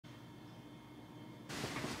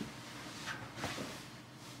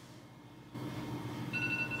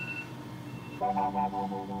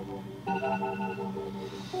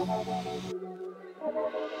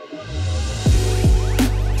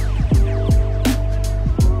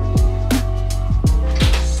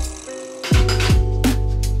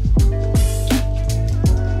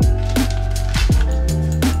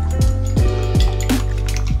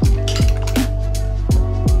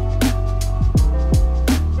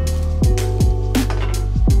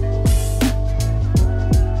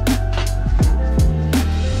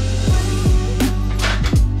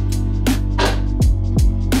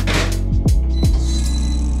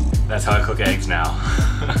That's how I cook eggs now.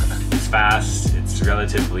 It's fast, it's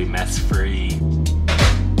relatively mess-free.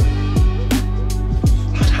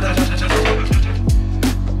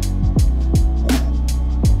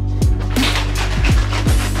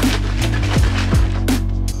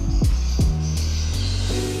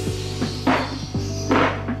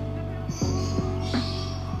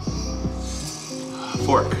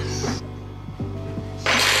 Fork.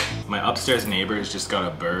 My upstairs neighbors just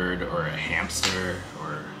got a bird or a hamster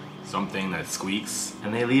or something that squeaks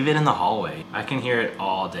and they leave it in the hallway. I can hear it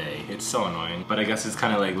all day. It's so annoying, but I guess it's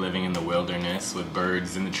kind of like living in the wilderness with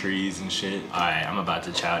birds in the trees and shit. Alright, I'm about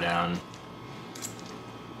to chow down.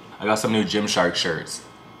 I got some new Gymshark shirts,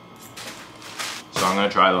 so I'm gonna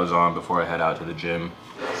try those on before I head out to the gym.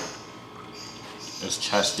 It's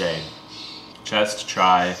chest day. Chest,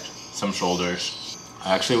 try, some shoulders.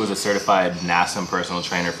 I actually was a certified NASM personal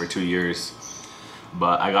trainer for 2 years,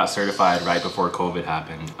 but I got certified right before COVID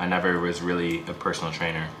happened. I never was really a personal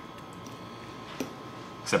trainer,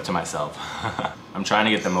 except to myself. I'm trying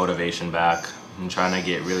to get the motivation back. I'm trying to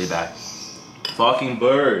get really back. Fucking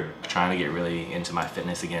bird! Trying to get really into my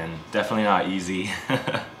fitness again. Definitely not easy.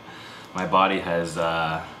 My body has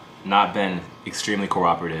not been extremely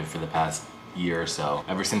cooperative for the past year or so.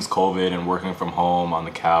 Ever since COVID and working from home on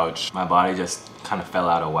the couch, my body just kind of fell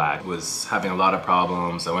out of whack. Was having a lot of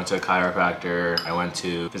problems. I went to a chiropractor, I went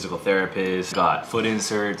to physical therapist, got foot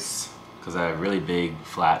inserts because I have really big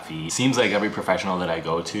flat feet. Seems like every professional that I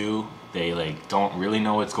go to, they like don't really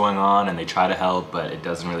know what's going on and they try to help, but it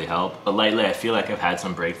doesn't really help. But lately I feel like I've had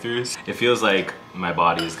some breakthroughs. It feels like my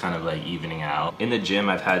body is kind of like evening out. In the gym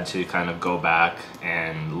I've had to kind of go back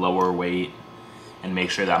and lower weight and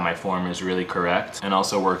make sure that my form is really correct, and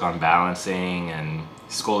also work on balancing and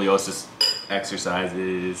scoliosis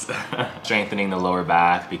exercises, strengthening the lower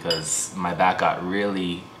back because my back got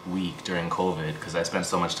really weak during COVID because I spent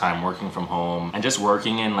so much time working from home and just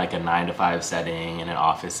working in like a 9-to-5 setting in an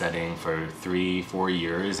office setting for 3-4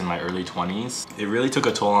 years in my early 20s. It really took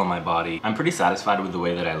a toll on my body. I'm pretty satisfied with the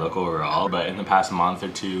way that I look overall, but in the past month or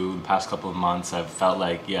two, the past couple of months, I've felt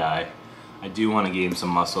like, yeah, I do want to gain some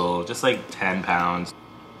muscle, just like 10 pounds.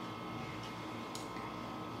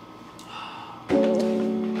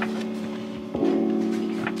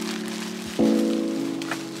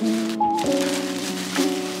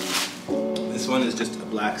 This one is just a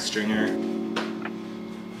black stringer.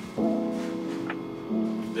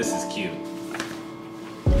 This is cute.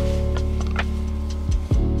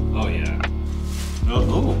 Oh yeah.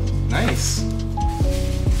 Oh, nice.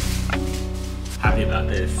 Happy about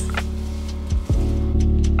this.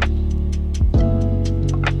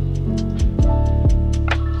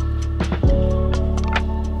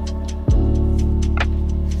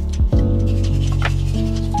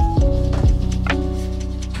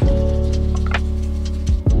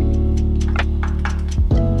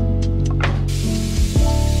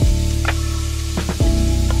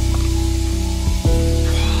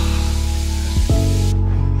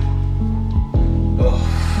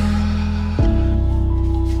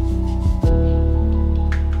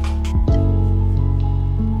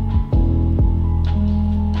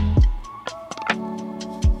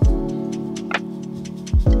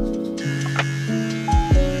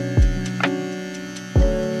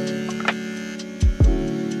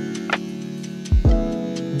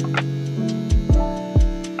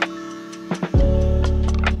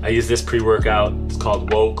 I use this pre-workout. It's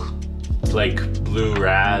called Woke. It's like blue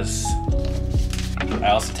raz. I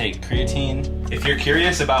also take creatine. If you're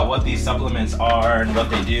curious about what these supplements are and what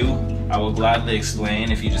they do, I will gladly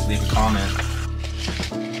explain if you just leave a comment.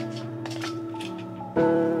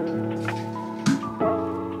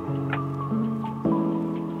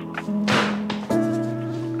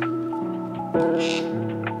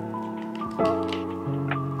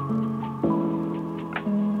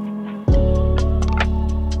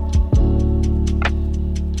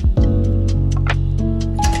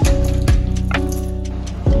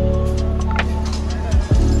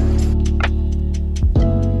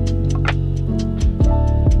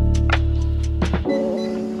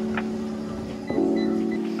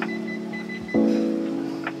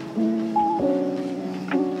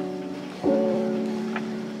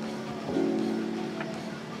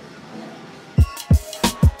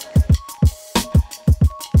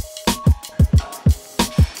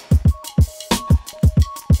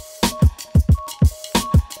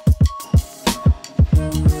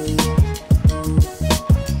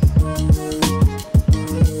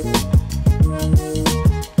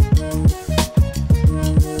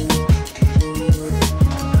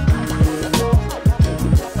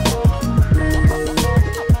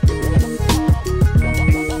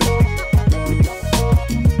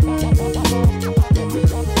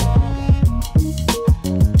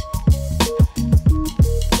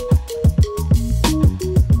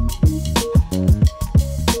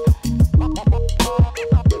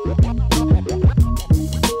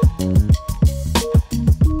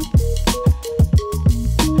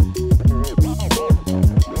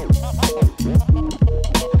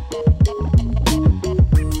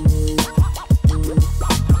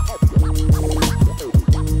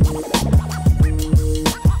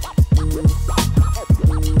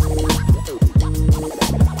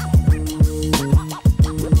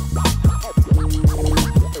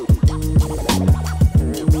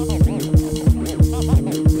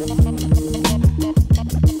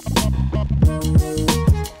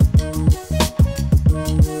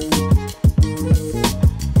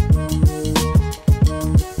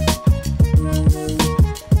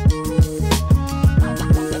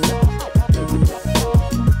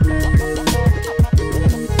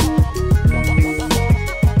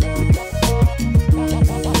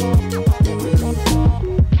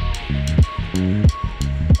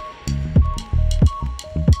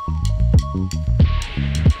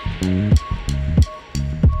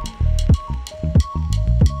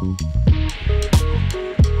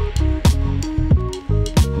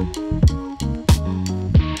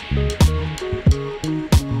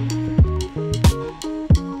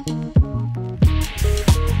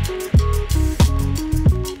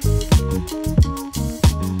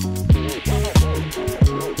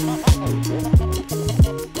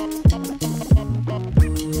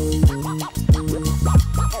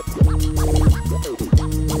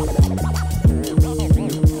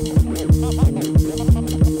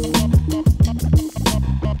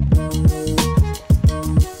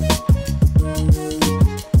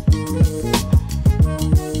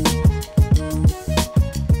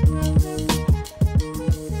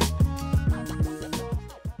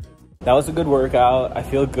 That was a good workout. I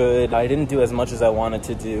feel good. I didn't do as much as I wanted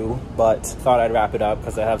to do, but thought I'd wrap it up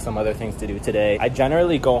because I have some other things to do today. I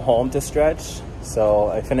generally go home to stretch, so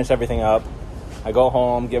I finish everything up. I go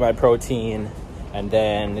home, get my protein, and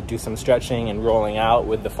then do some stretching and rolling out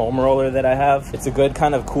with the foam roller that I have. It's a good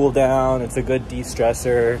kind of cool down, it's a good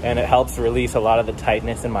de-stressor, and it helps release a lot of the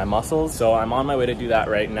tightness in my muscles. So I'm on my way to do that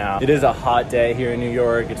right now. It is a hot day here in New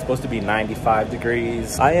York. It's supposed to be 95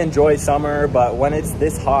 degrees. I enjoy summer, but when it's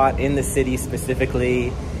this hot in the city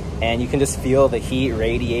specifically, and you can just feel the heat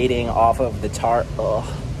radiating off of the tar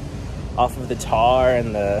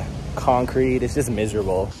and the concrete, it's just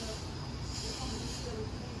miserable.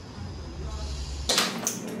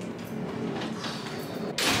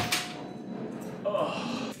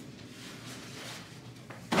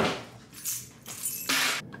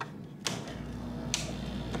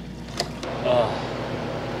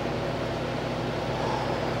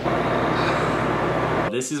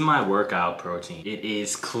 This is my workout protein. It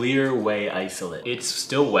is clear whey isolate. It's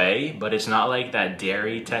still whey, but it's not like that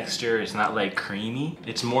dairy texture. It's not like creamy.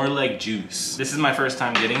 It's more like juice. This is my first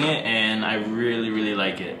time getting it, and I really, really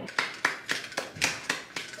like it.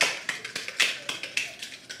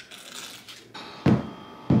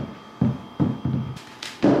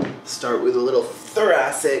 Start with a little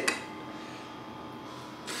thoracic.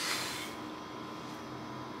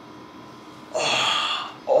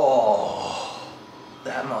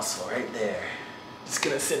 That muscle right there. Just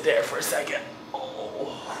gonna sit there for a second. I'm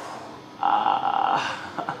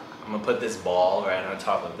gonna put this ball right on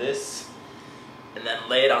top of this and then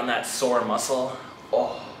lay it on that sore muscle.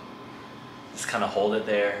 Just kind of hold it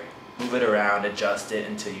there. Move it around, adjust it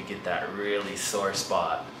until you get that really sore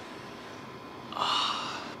spot.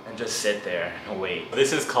 And just sit there and wait.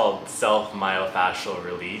 This is called self-myofascial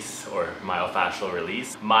release, or myofascial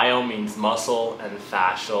release. Myo means muscle and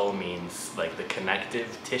fascial means like the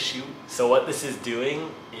connective tissue. So what this is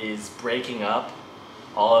doing is breaking up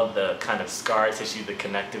all of the kind of scar tissue, the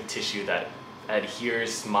connective tissue that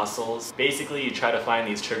adheres muscles. Basically, you try to find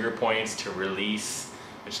these trigger points to release,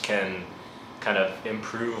 which can kind of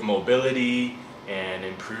improve mobility and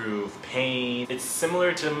improve pain. It's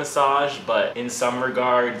similar to massage, but in some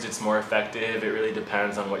regards it's more effective. It really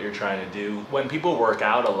depends on what you're trying to do. When people work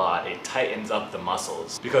out a lot, it tightens up the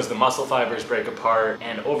muscles because the muscle fibers break apart,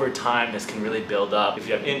 and over time this can really build up. If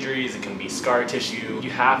you have injuries, it can be scar tissue. You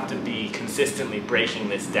have to be consistently breaking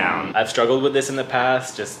this down. I've struggled with this in the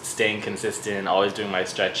past, just staying consistent, always doing my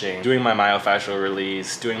stretching, doing my myofascial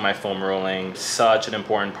release, doing my foam rolling. Such an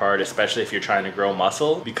important part, especially if you're trying to grow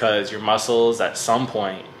muscle, because your muscles at some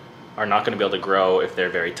point are not going to be able to grow if they're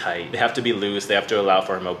very tight. They have to be loose, they have to allow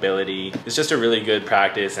for mobility. It's just a really good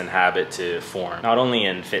practice and habit to form, not only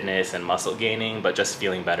in fitness and muscle gaining, but just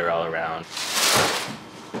feeling better all around.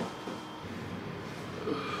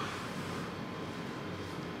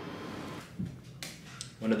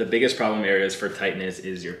 One of the biggest problem areas for tightness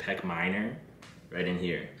is your pec minor, right in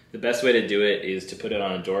here. The best way to do it is to put it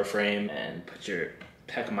on a door frame and put your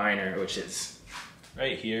pec minor, which is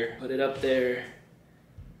right here, put it up there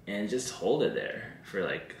and just hold it there for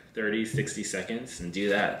like 30, 60 seconds and do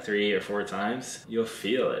that 3 or 4 times. You'll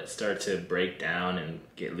feel it start to break down and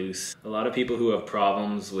get loose. A lot of people who have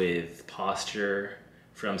problems with posture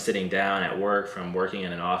from sitting down at work, from working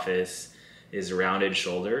in an office, is rounded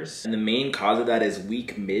shoulders. And the main cause of that is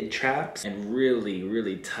weak mid traps and really,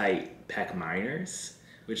 really tight pec minors,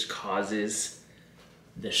 which causes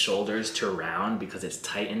the shoulders to round because it's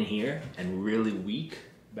tight in here and really weak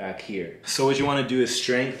back here. So what you want to do is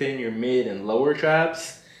strengthen your mid and lower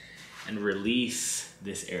traps and release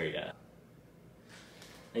this area.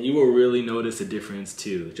 And you will really notice a difference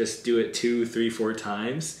too. Just do it 2, 3, 4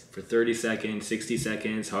 times for 30 seconds, 60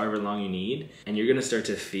 seconds, however long you need, and you're gonna start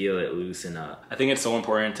to feel it loosen up. I think it's so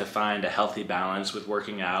important to find a healthy balance with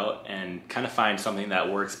working out and kind of find something that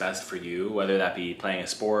works best for you, whether that be playing a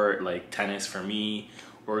sport like tennis for me,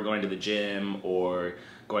 or going to the gym, or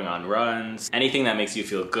going on runs. Anything that makes you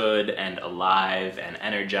feel good and alive and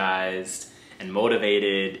energized and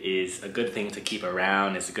motivated is a good thing to keep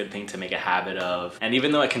around. It's a good thing to make a habit of. And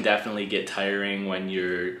even though it can definitely get tiring when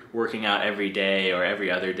you're working out every day or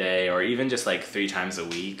every other day, or even just like 3 times a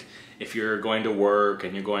week, if you're going to work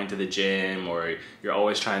and you're going to the gym, or you're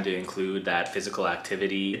always trying to include that physical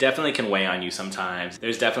activity, it definitely can weigh on you sometimes.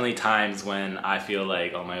 There's definitely times when I feel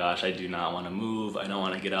like, oh my gosh, I do not want to move, I don't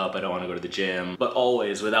want to get up, I don't want to go to the gym. But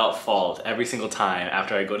always, without fault, every single time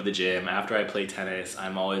after I go to the gym, after I play tennis,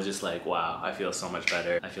 I'm always just like, wow, I feel so much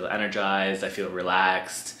better. I feel energized, I feel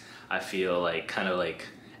relaxed, I feel like kind of like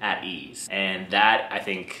at ease. And that, I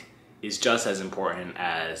think, is just as important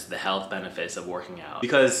as the health benefits of working out.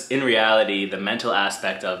 Because in reality, the mental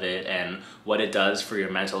aspect of it and what it does for your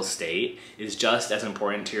mental state is just as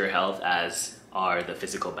important to your health as are the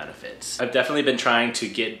physical benefits. I've definitely been trying to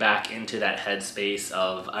get back into that headspace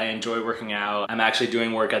of I enjoy working out, I'm actually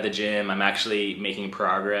doing work at the gym, I'm actually making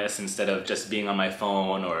progress instead of just being on my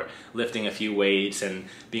phone or lifting a few weights and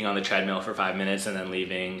being on the treadmill for 5 minutes and then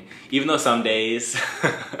leaving. Even though some days,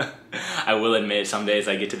 I will admit, some days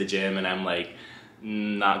I get to the gym and I'm like,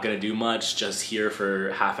 not gonna do much, just here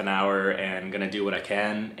for half an hour and gonna do what I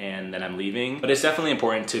can and then I'm leaving. But it's definitely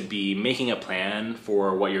important to be making a plan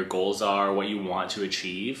for what your goals are, what you want to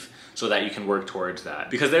achieve, so that you can work towards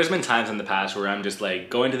that. Because there's been times in the past where I'm just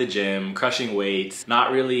like going to the gym, crushing weights,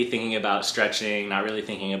 not really thinking about stretching, not really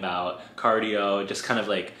thinking about cardio, just kind of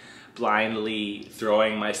like blindly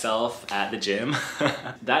throwing myself at the gym.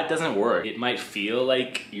 That doesn't work. It might feel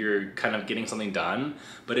like you're kind of getting something done,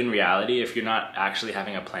 but in reality, if you're not actually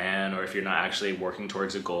having a plan or if you're not actually working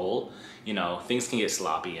towards a goal, you know, things can get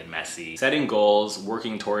sloppy and messy. Setting goals,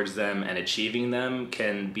 working towards them, and achieving them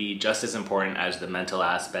can be just as important as the mental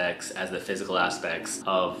aspects, as the physical aspects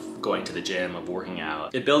of going to the gym, of working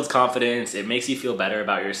out. It builds confidence, it makes you feel better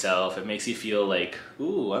about yourself, it makes you feel like,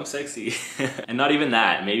 ooh, I'm sexy. And not even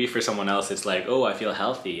that, maybe for someone else it's like, oh, I feel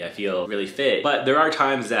healthy, I feel really fit. But there are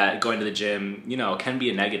times that going to the gym, you know, can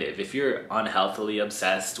be a negative. If you're unhealthily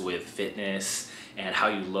obsessed with fitness and how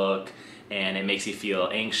you look, and it makes you feel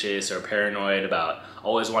anxious or paranoid about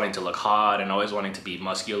always wanting to look hot and always wanting to be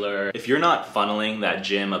muscular. If you're not funneling that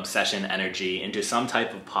gym obsession energy into some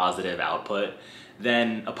type of positive output,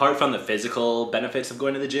 then apart from the physical benefits of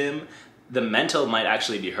going to the gym, the mental might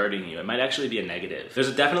actually be hurting you. It might actually be a negative.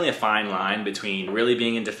 There's definitely a fine line between really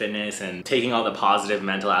being into fitness and taking all the positive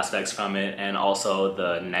mental aspects from it and also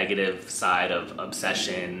the negative side of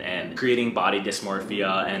obsession and creating body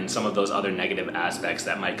dysmorphia and some of those other negative aspects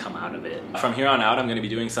that might come out of it. From here on out, I'm gonna be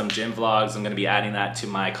doing some gym vlogs. I'm gonna be adding that to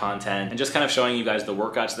my content and just kind of showing you guys the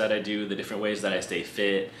workouts that I do, the different ways that I stay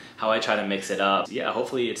fit, how I try to mix it up. Yeah,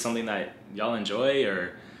 hopefully it's something that y'all enjoy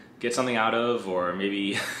or get something out of, or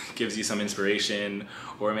maybe gives you some inspiration,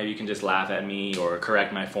 or maybe you can just laugh at me or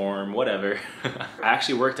correct my form, whatever. I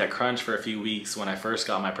actually worked at Crunch for a few weeks when I first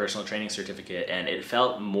got my personal training certificate, and it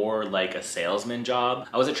felt more like a salesman job.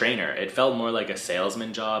 I was a trainer. It felt more like a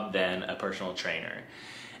salesman job than a personal trainer.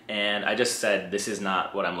 And I just said, this is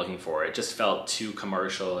not what I'm looking for. It just felt too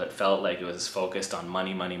commercial. It felt like it was focused on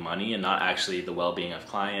money, money, money, and not actually the well-being of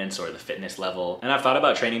clients or the fitness level. And I've thought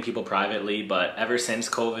about training people privately, but ever since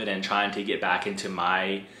COVID and trying to get back into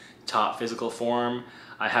my top physical form,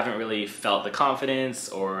 I haven't really felt the confidence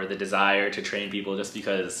or the desire to train people just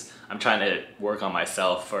because I'm trying to work on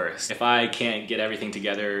myself first. If I can't get everything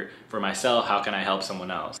together for myself, how can I help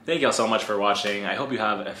someone else? Thank y'all so much for watching. I hope you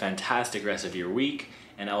have a fantastic rest of your week,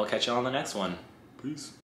 and I will catch you on the next one.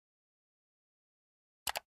 Peace.